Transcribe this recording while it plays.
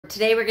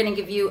Today we're going to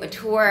give you a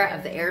tour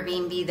of the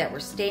Airbnb that we're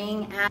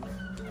staying at.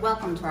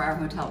 Welcome to our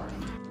hotel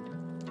room.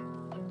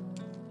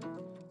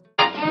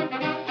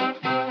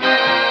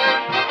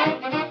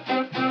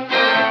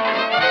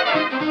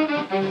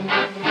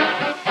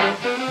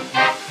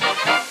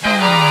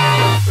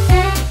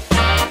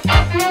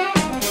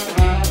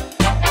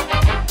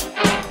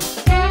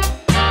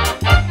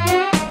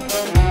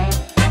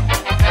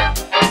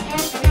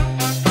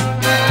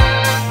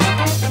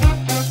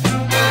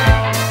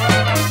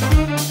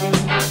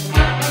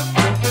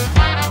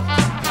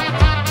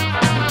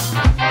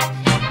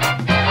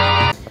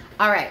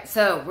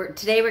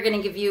 Today we're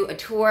going to give you a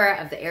tour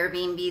of the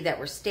Airbnb that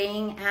we're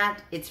staying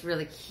at. It's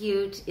really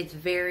cute. It's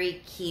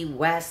very Key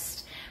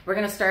West. We're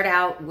going to start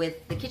out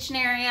with the kitchen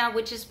area,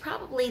 which is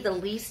probably the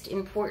least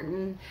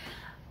important.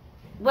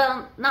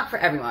 Well, not for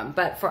everyone,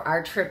 but for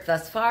our trip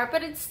thus far.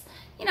 But it's,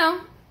 you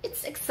know,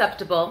 it's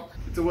acceptable.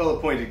 It's a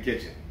well-appointed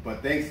kitchen,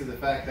 but thanks to the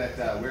fact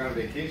that we're on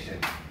vacation,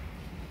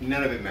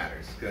 none of it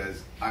matters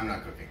because I'm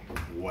not cooking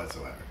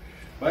whatsoever.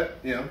 But,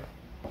 you know,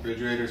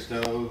 refrigerator,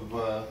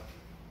 stove,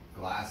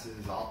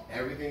 glasses,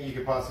 everything you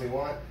could possibly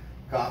want.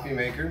 Coffee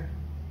maker,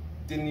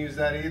 didn't use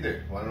that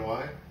either. Wanna know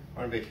why?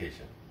 We're on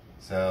vacation.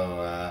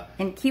 So,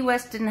 and Key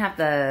West didn't have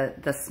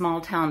the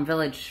small town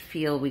village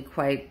feel we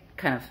quite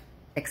kind of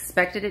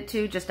expected it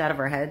to, just out of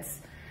our heads.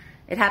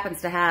 It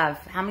happens to have,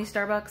 how many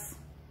Starbucks?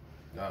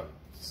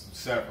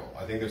 Several.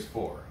 I think there's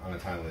 4 on a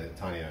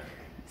tiny island.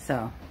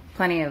 So,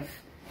 plenty of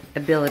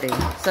ability.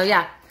 So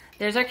yeah,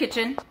 there's our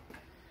kitchen.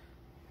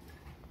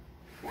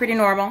 Pretty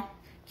normal.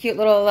 Cute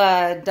little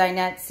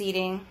dinette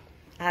seating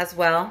as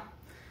well.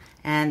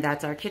 And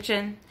that's our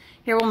kitchen.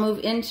 Here we'll move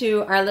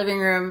into our living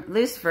room.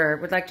 Lucifer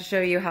would like to show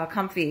you how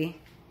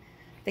comfy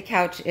the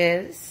couch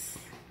is.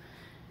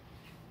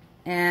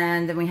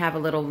 And then we have a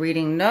little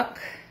reading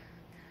nook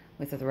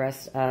with the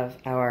rest of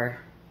our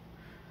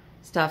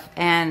stuff.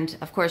 And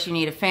of course you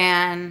need a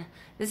fan.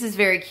 This is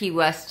very Key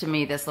West to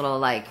me, this little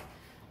like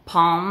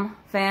palm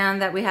fan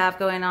that we have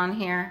going on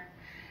here.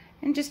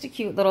 And just a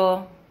cute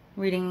little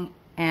reading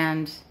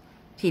and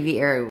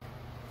TV area.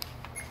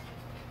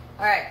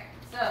 All right,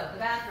 so the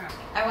bathroom.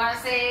 I want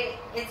to say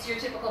it's your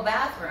typical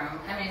bathroom.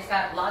 I mean, it's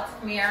got lots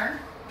of mirror,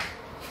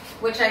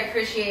 which I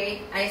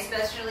appreciate. I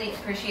especially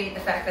appreciate the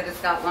fact that it's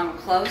got one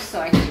close, so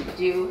I can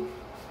do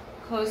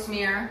close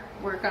mirror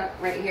workup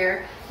right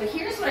here. But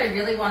here's what I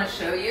really want to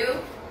show you,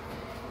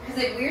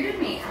 because it weirded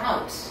me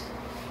out.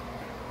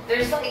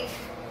 There's like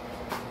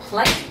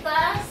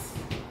plexiglass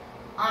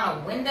on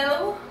a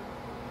window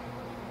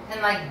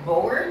and like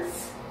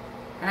boards.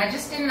 And I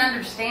just didn't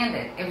understand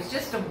it. It was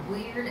just a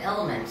weird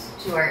element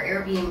to our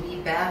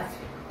Airbnb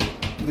bathroom.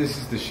 This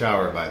is the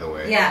shower, by the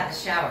way. Yeah, the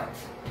shower.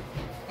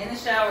 In the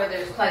shower,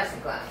 there's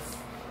plexiglass.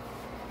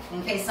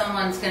 In case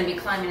someone's going to be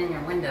climbing in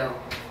your window,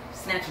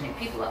 snatching your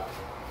people up,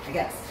 I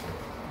guess.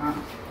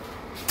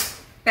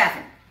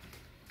 Bathroom.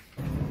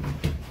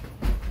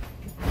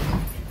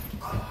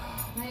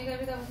 Now you gotta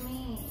do that with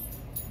me.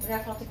 We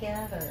got it all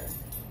together.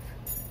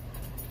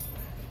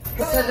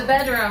 So the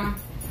bedroom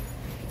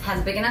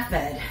has a big enough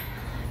bed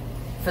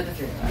for the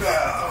 3 of us. And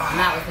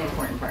that was the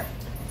important part.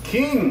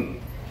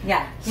 King!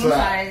 Yeah, king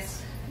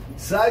size.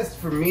 Sized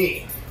for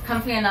me.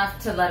 Comfy enough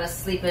to let us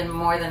sleep in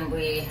more than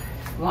we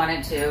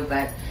wanted to,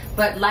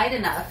 but light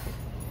enough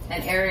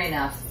and airy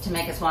enough to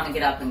make us want to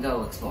get up and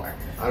go explore.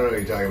 I don't know what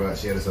you're talking about.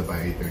 She had us up by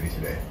 8:30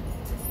 today.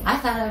 I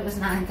thought it was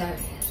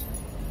 9:30.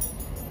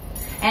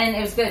 And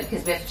it was good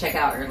because we have to check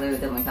out earlier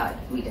than we thought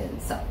we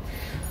did. So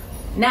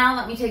now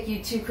let me take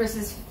you to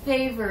Chris's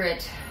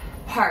favorite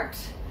part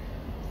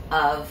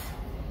of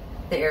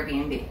the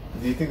Airbnb.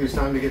 Do you think there's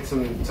time to get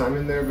some time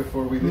in there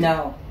before we leave?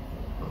 No.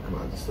 Oh, come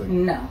on, just like...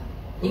 No.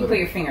 You can put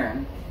your finger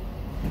in.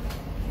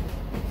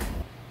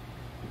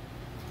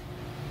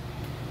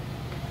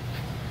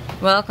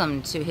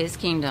 Welcome to his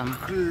kingdom.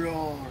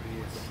 Glorious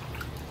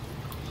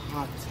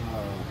hot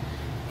tub.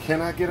 Can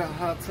I get a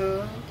hot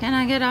tub? Can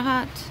I get a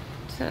hot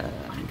tub?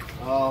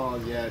 Oh,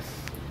 yes.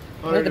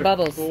 Where are the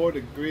bubbles? 4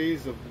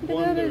 degrees of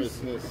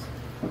wondrousness.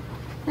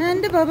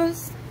 And the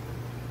bubbles.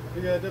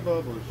 We got the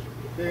bubbles.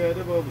 They got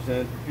the bubbles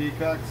and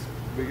peacocks.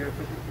 Bigger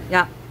for the peacocks.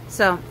 Yeah,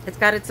 so it's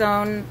got its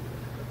own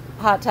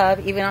hot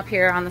tub, even up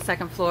here on the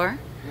 2nd floor.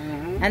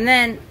 Mm-hmm. And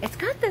then it's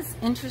got this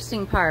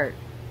interesting part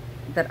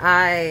that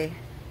I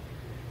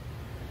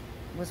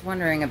was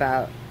wondering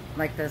about,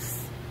 like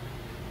this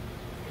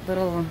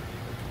little,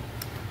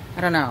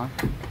 I don't know,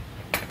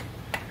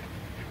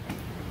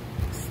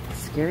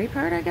 scary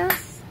part, I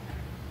guess.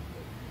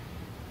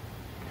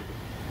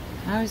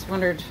 I always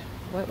wondered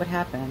what would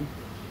happen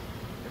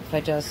if I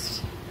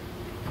just...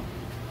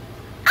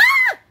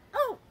 Ah!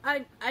 Oh,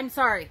 I'm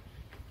sorry.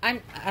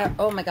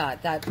 Oh my God,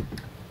 that...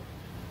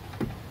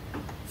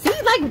 See,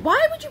 like,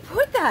 why would you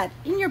put that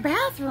in your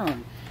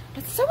bathroom?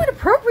 That's so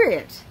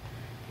inappropriate.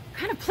 What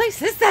kind of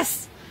place is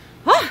this?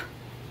 Oh,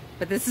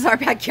 but this is our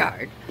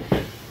backyard.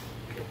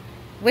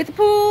 With a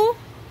pool.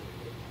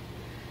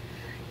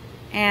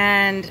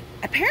 And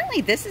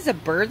apparently this is a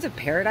birds of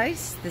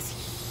paradise.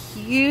 This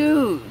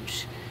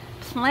huge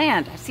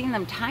plant. I've seen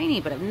them tiny,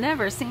 but I've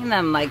never seen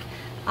them like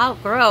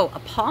outgrow a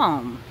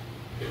palm.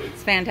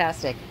 It's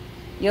fantastic.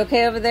 You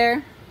okay over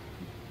there,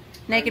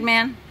 naked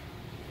man?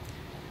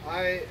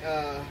 I'm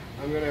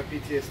gonna have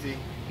PTSD.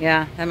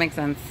 Yeah, that makes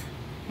sense.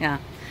 Yeah.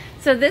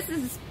 So this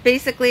is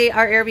basically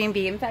our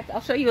Airbnb. In fact,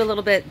 I'll show you a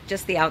little bit,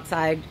 just the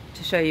outside,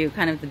 to show you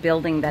kind of the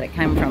building that it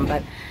came from.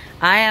 But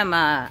I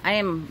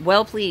am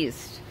well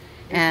pleased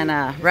and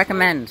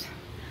recommend.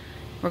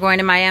 We're going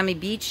to Miami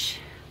Beach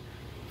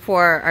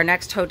for our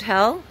next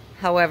hotel.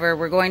 However,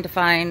 we're going to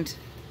find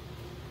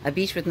a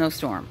beach with no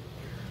storm.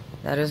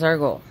 That is our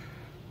goal.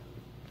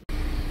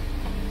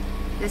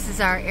 This is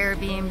our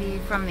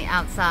Airbnb from the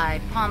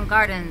outside. Palm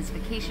Gardens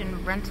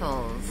Vacation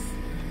Rentals.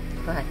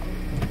 Go ahead.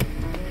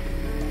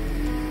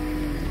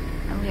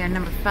 And we are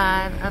number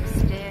 5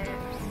 upstairs.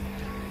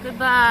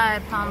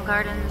 Goodbye, Palm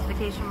Gardens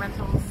Vacation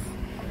Rentals.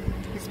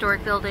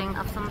 Historic building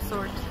of some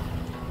sort.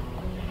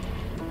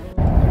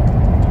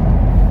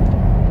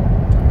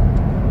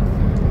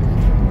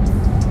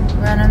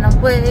 Running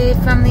away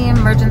from the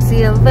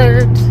emergency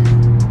alert.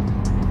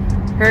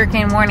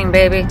 Hurricane warning,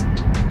 baby.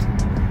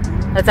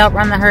 Let's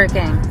outrun the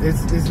hurricane.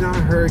 It's not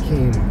a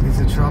hurricane. It's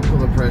a tropical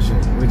depression,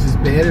 which is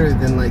better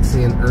than like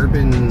say an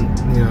urban,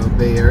 you know,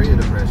 Bay Area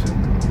depression.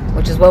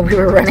 Which is what we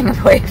were running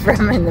away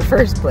from in the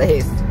first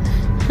place.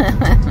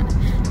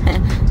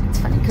 It's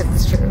funny because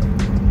it's true.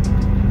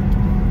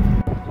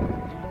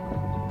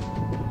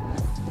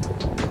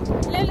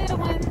 Hello, little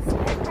ones.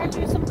 I brought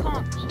you some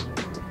conch.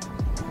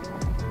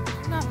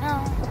 I don't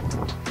know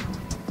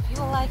if you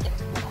will like it,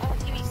 but I will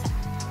give you some.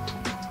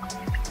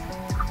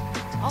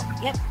 Oh,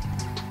 yep.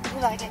 You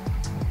like it.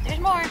 There's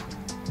more.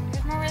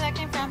 There's more where that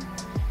came from.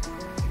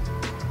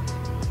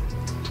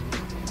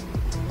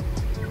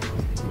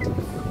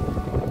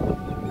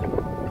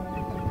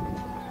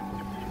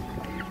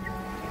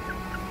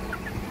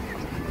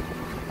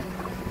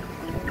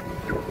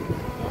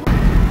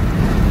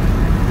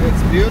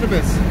 It's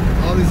beautiful.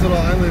 All these little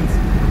islands.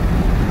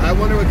 I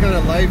wonder what kind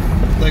of life,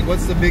 like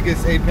what's the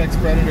biggest apex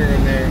predator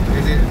in there?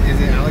 Is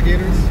it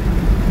alligators?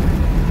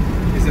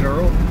 Is it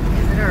Earl?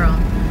 Is it Earl?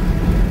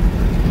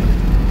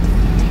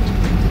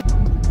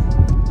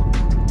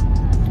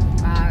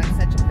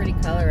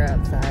 Color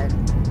outside.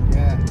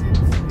 Yeah,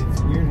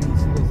 it's weird when you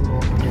see those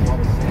little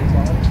underwater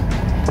sandbars.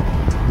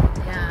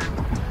 Yeah.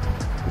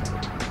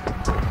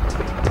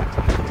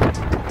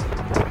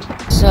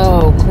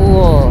 So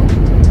cool.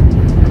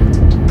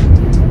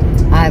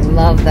 I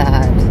love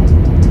that.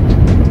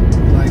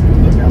 Like,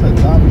 look how the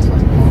top is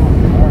like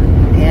falling apart.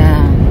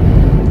 Yeah.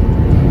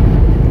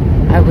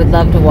 I would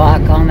love to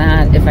walk on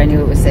that if I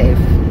knew it was safe.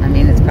 I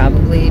mean, it's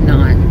probably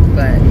not,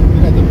 but... You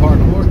had to park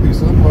more through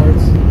some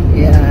parts.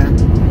 Yeah.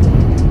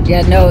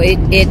 Yeah, no,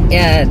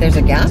 there's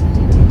a gap.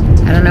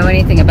 I don't know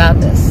anything about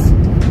this,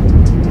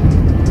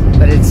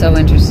 but it's so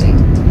interesting.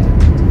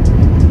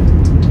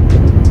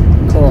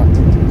 Cool.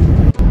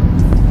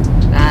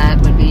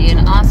 That would be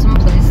an awesome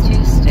place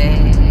to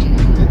stay.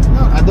 It's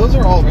not, those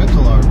are all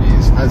rental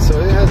RVs, so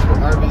it has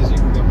RVs you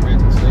can go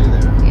rent and stay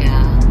there.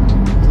 Yeah.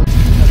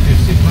 If you're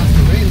sitting past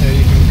the rain there,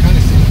 you can kind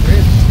of see the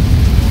bridge.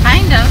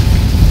 Kind of.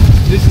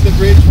 This is the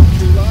bridge from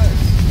True Lies.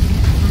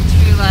 From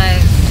True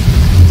Lies.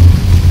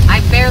 I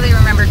barely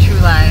remember True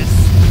Lies.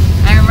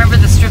 I remember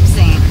the strip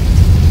scene.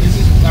 This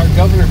is, our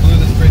governor blew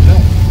this bridge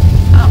up.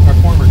 Oh. Our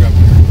former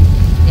governor.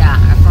 Yeah,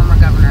 our former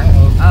governor.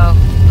 Uh-oh. Oh,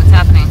 what's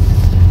happening?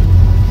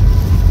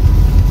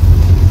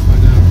 Let's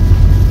find out.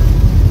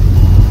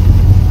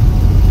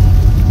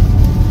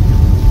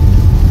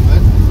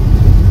 What?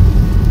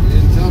 You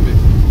didn't tell me.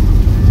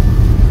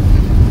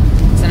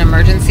 It's an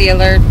emergency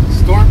alert.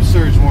 Storm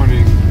surge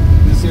warning.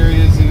 This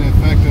area is in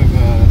effect of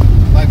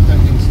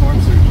life-threatening storm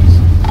surges.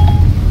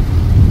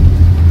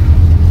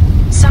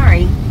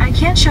 Sorry, I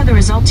can't show the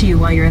result to you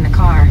while you're in the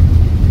car.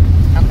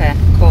 Okay,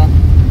 cool.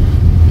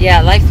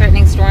 Yeah,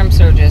 life-threatening storm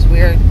surges.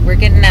 We're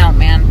getting out,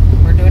 man.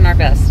 We're doing our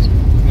best.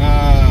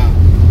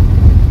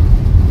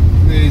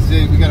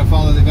 We gotta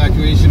follow the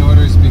evacuation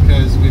orders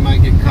because we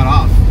might get cut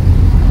off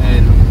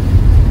and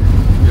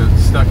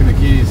stuck in the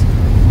Keys.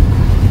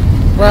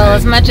 Well,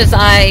 as much as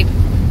I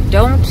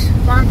don't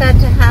want that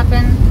to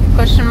happen,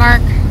 question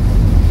mark.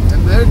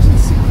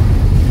 Emergency.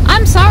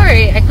 I'm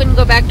sorry, I couldn't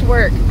go back to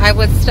work. I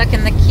was stuck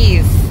in the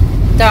Keys.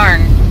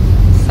 Darn.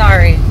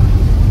 Sorry.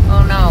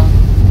 Oh no.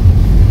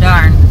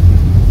 Darn.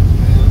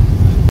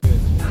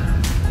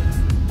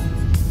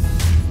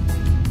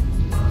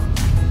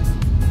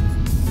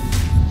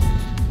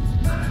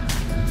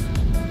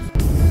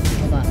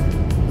 Hold on.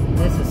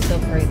 This is so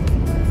crazy.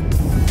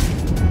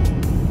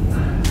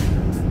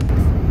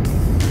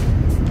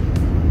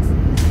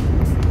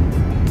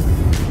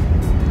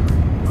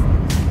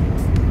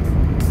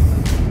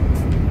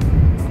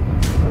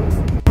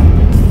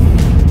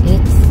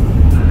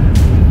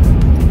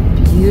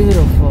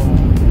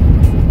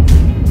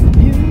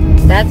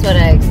 That's what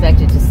I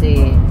expected to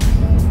see.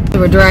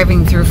 We're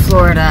driving through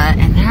Florida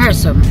and there are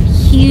some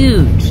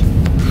huge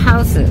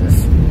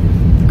houses.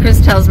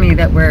 Chris tells me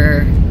that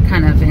we're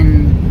kind of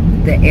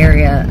in the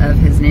area of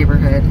his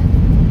neighborhood.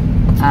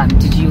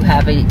 Did you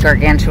have a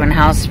gargantuan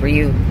house? Were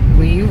you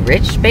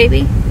rich,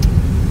 baby?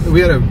 We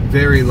had a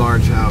very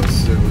large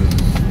house.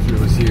 It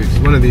was huge.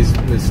 One of these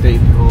estate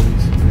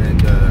homes,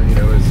 and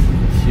it was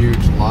a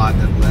huge lot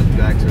that led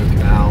back to a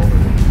canal,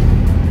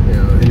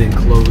 and an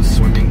enclosed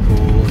swimming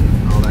pool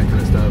and all that kind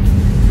of stuff.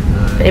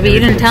 Baby, you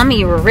didn't tell me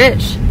you were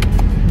rich.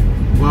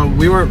 Well,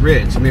 we weren't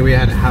rich. I mean, we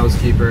had a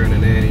housekeeper and a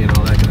nanny and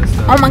all that kind of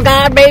stuff. Oh my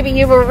God, baby,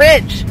 you were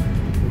rich.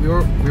 We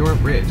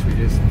weren't rich. We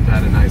just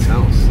had a nice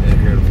house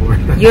here in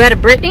Florida. You had a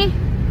Brittany?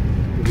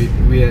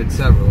 We had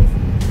several.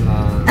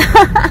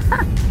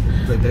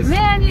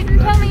 Man, you didn't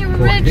tell me you were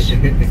rich.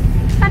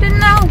 I didn't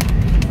know.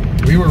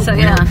 We were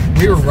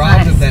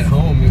robbed of that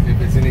home.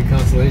 If it's any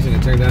consolation,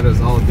 it turned out it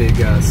was all a big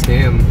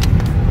scam.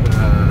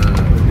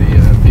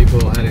 The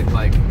people had it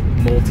like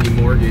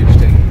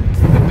multi-mortgaged, and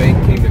the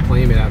bank came to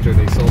claim it after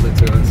they sold it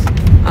to us.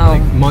 Oh.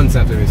 Like months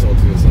after they sold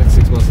it to us. Like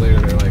 6 months later,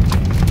 they're like,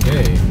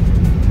 "Hey,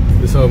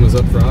 this home is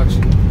up for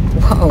auction."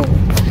 Whoa,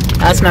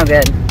 that's no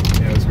good.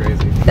 Yeah, it was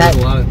crazy. There's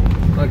a lot of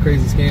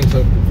crazy scams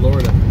up in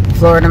Florida.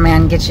 Florida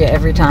man gets you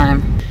every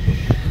time.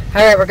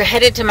 All right, we're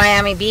headed to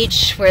Miami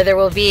Beach, where there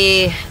will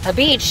be a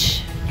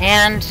beach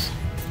and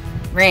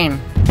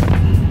rain.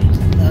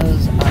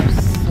 Those are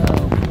so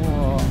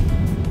cool.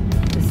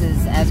 This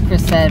is, as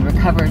Chris said,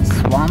 recovered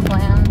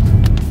swampland,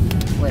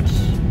 which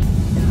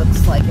it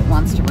looks like it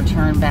wants to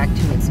return back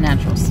to its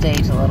natural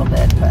state a little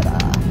bit, but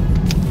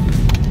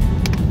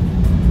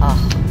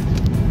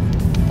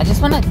I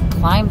just want to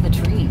climb the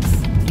trees.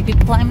 Do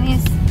people climb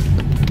these?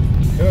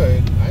 You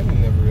could. I've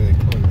never really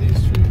climbed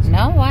these trees.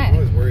 No? Why? I'm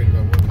always worried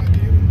about what might be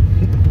in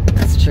them.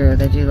 That's true.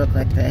 They do look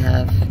like they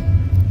have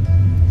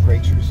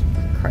Creatures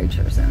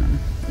in them.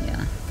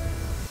 Yeah.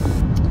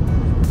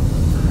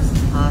 This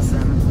is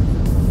awesome.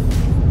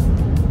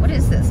 What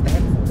is this,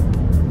 babe?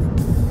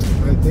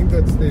 I think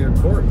that's the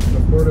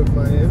port of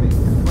Miami.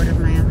 Port of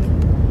Miami?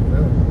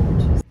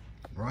 Yeah.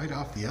 Right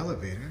off the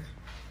elevator.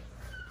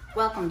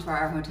 Welcome to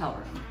our hotel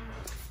room.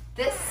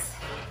 This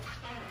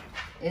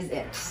is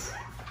it.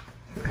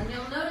 And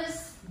you'll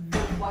notice the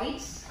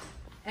white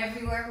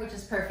everywhere, which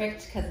is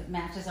perfect because it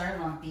matches our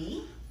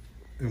lumpy.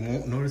 You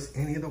won't notice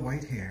any of the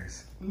white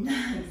hairs.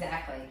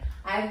 Exactly.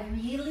 I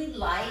really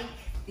like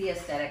the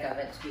aesthetic of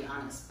it, to be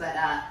honest. But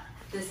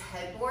this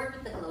headboard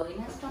with the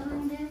glowiness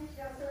behind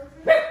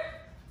it.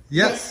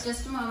 Yes.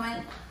 Just a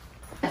moment.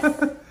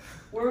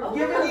 We're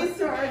giving these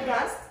to our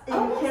guests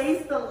in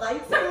case the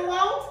lights go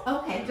out.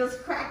 Okay.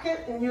 Just crack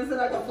it and use it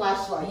like a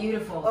flashlight.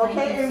 Beautiful. Okay,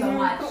 Thank you and so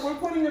much. we're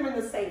putting them in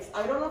the safes.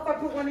 I don't know if I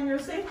put one in your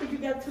safe, but you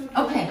got two.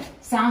 Okay,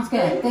 sounds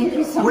good. Thank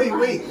you so much.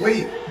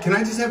 Wait. Can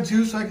I just have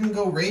two so I can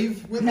go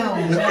rave with No.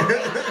 them?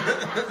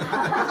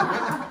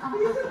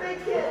 He's a big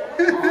kid.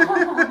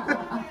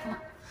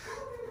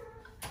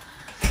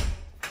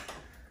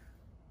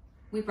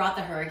 We brought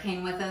the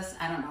hurricane with us.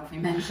 I don't know if we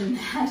mentioned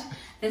that.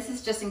 This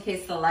is just in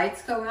case the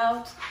lights go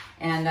out,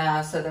 and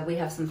so that we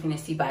have something to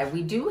see by.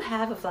 We do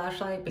have a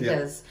flashlight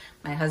because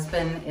my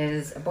husband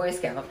is a Boy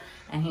Scout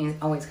and he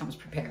always comes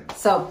prepared.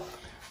 So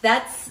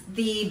that's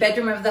the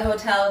bedroom of the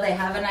hotel. They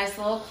have a nice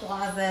little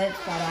closet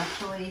that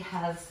actually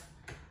has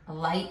a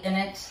light in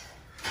it.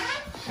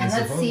 And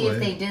let's see if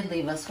they did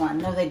leave us one.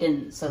 No, they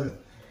didn't. So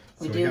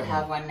we do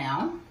have one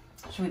now.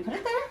 Should we put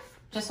it there?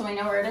 Just so we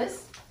know where it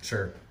is?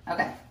 Sure.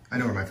 Okay. I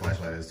know where my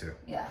flashlight is too.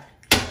 Yeah.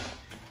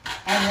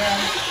 And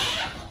then,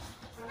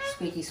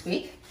 squeaky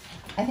squeak.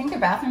 I think their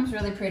bathroom's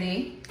really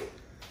pretty.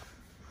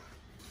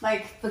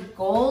 Like the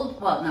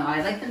gold, well, no,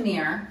 I like the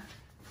mirror.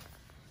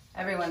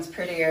 Everyone's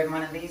prettier in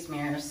one of these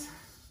mirrors.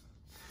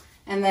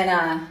 And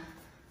then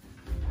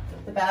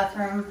the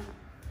bathroom,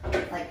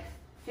 like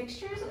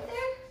fixtures up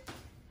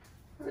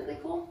there, really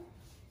cool.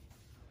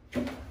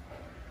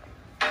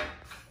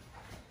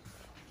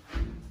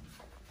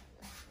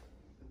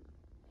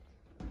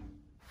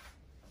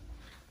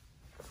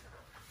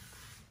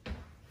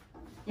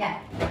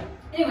 Yeah.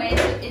 Anyway,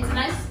 it's a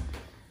nice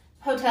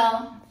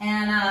hotel,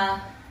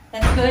 and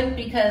that's good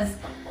because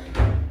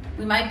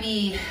we might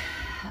be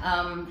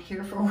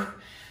here for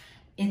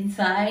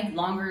inside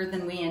longer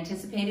than we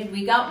anticipated.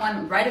 We got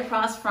one right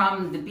across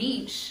from the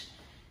beach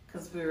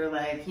because we were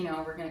like, you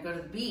know, we're going to go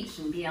to the beach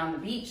and be on the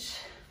beach,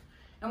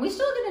 and we're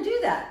still going to do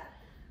that.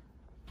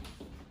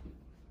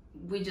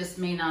 We just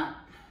may not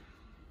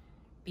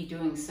be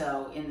doing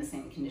so in the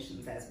same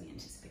conditions as we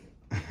anticipated.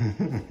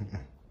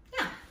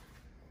 Yeah.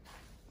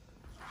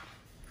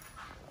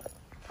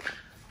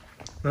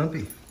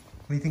 Lumpy,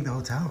 what do you think of the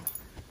hotel?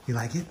 You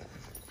like it?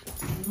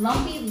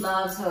 Lumpy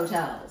loves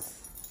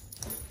hotels.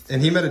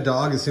 And he met a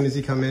dog as soon as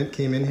he came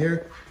in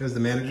here. It was the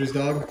manager's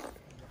dog.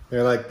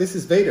 They're like, this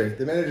is Vader,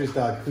 the manager's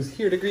dog, who's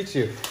here to greet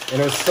you. And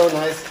it was so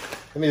nice.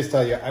 Let me just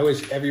tell you, I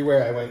wish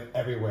everywhere I went,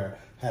 everywhere,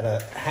 had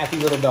a happy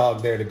little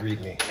dog there to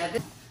greet me.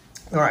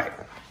 All right.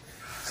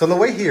 So on the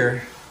way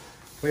here,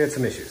 we had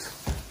some issues.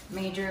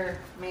 Major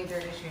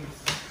issues.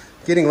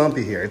 Getting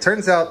Lumpy here. It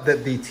turns out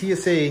that the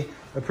TSA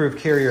approved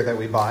carrier that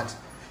we bought,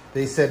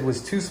 they said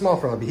was too small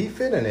for Lumpy. He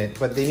fit in it,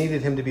 but they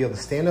needed him to be able to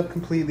stand up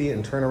completely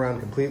and turn around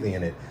completely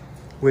in it,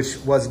 which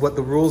was what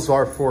the rules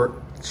are for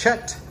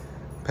checked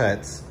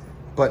pets,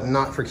 but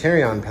not for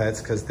carry-on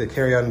pets, because the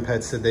carry-on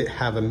pets said they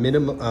have a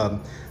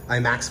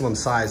maximum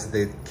size that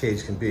the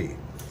cage can be.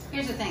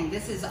 Here's the thing,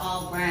 this is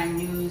all brand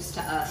news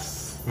to us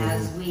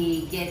as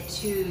we get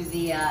to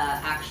the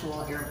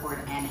actual airport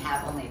and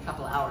have only a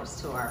couple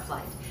hours to our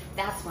flight.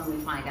 That's when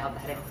we find out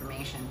that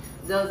information.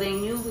 Though they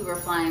knew we were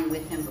flying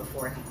with him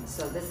beforehand.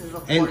 So this is,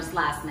 of course,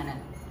 last minute.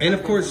 And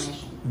of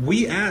course,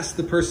 we asked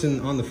the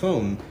person on the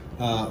phone,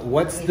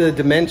 what's the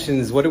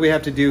dimensions? What do we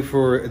have to do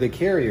for the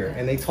carrier?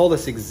 And they told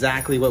us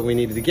exactly what we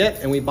needed to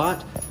get, and we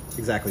bought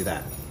exactly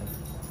that.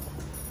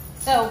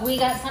 So we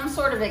got some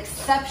sort of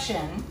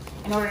exception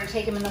in order to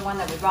take him in the one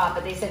that we bought,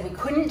 but they said we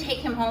couldn't take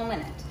him home in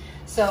it.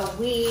 So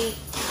we,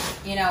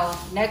 you know,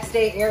 next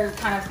day air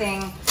kind of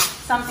thing,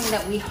 something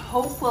that we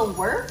hope will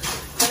work.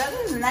 But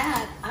other than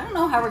that, I don't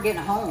know how we're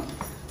getting home.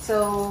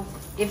 So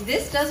if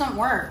this doesn't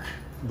work,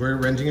 we're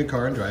renting a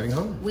car and driving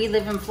home. We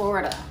live in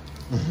Florida.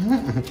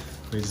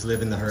 We just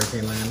live in the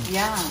hurricane land.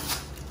 Yeah.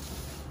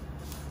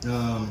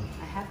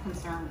 I have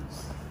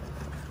concerns.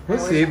 We'll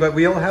see, but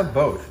we all have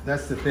both.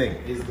 That's the thing.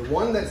 Is the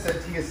one that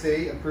said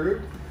TSA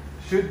approved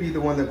should be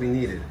the one that we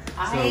needed.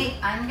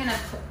 I'm gonna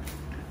put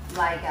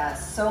like a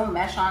sew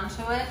mesh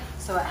onto it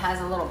so it has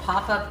a little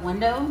pop-up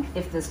window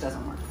if this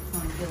doesn't work.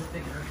 Oh, it feels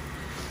bigger.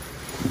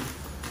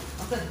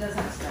 Also, it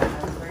doesn't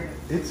stretch. That's weird.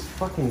 It's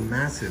fucking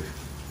massive.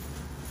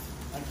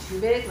 Like too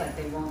big? Like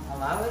they won't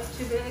allow it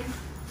too big?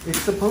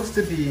 It's supposed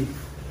to be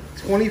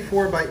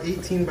 24 by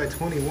 18 by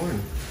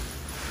 21.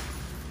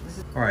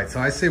 All right, so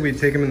I say we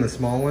take them in the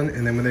small one,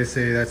 and then when they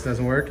say that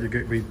doesn't work,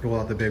 we pull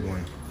out the big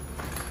one.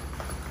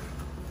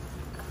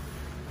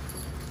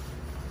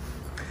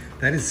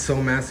 That is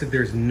so massive,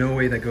 there's no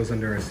way that goes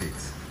under our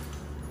seats.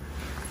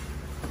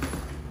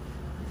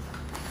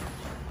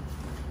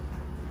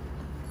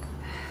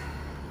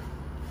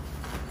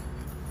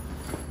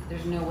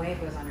 There's no way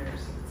it goes under our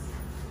seats.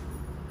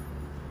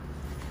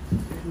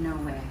 There's no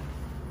way.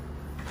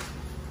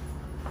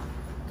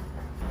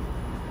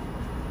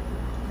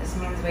 This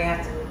means we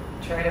have to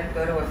try to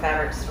go to a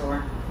fabric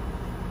store.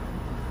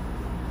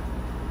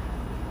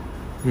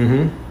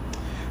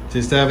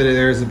 Just have it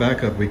there as a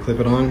backup. We clip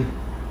it on,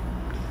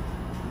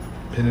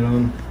 pin it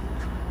on.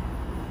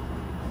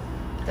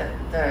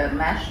 The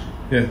mesh?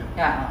 Yeah.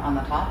 Yeah, on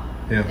the top?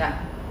 Yeah.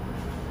 Yeah.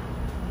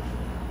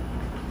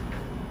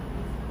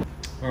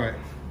 All right,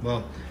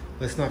 well,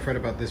 let's not fret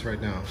about this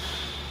right now.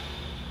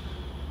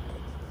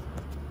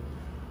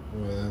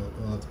 Well,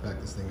 let's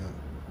back this thing up.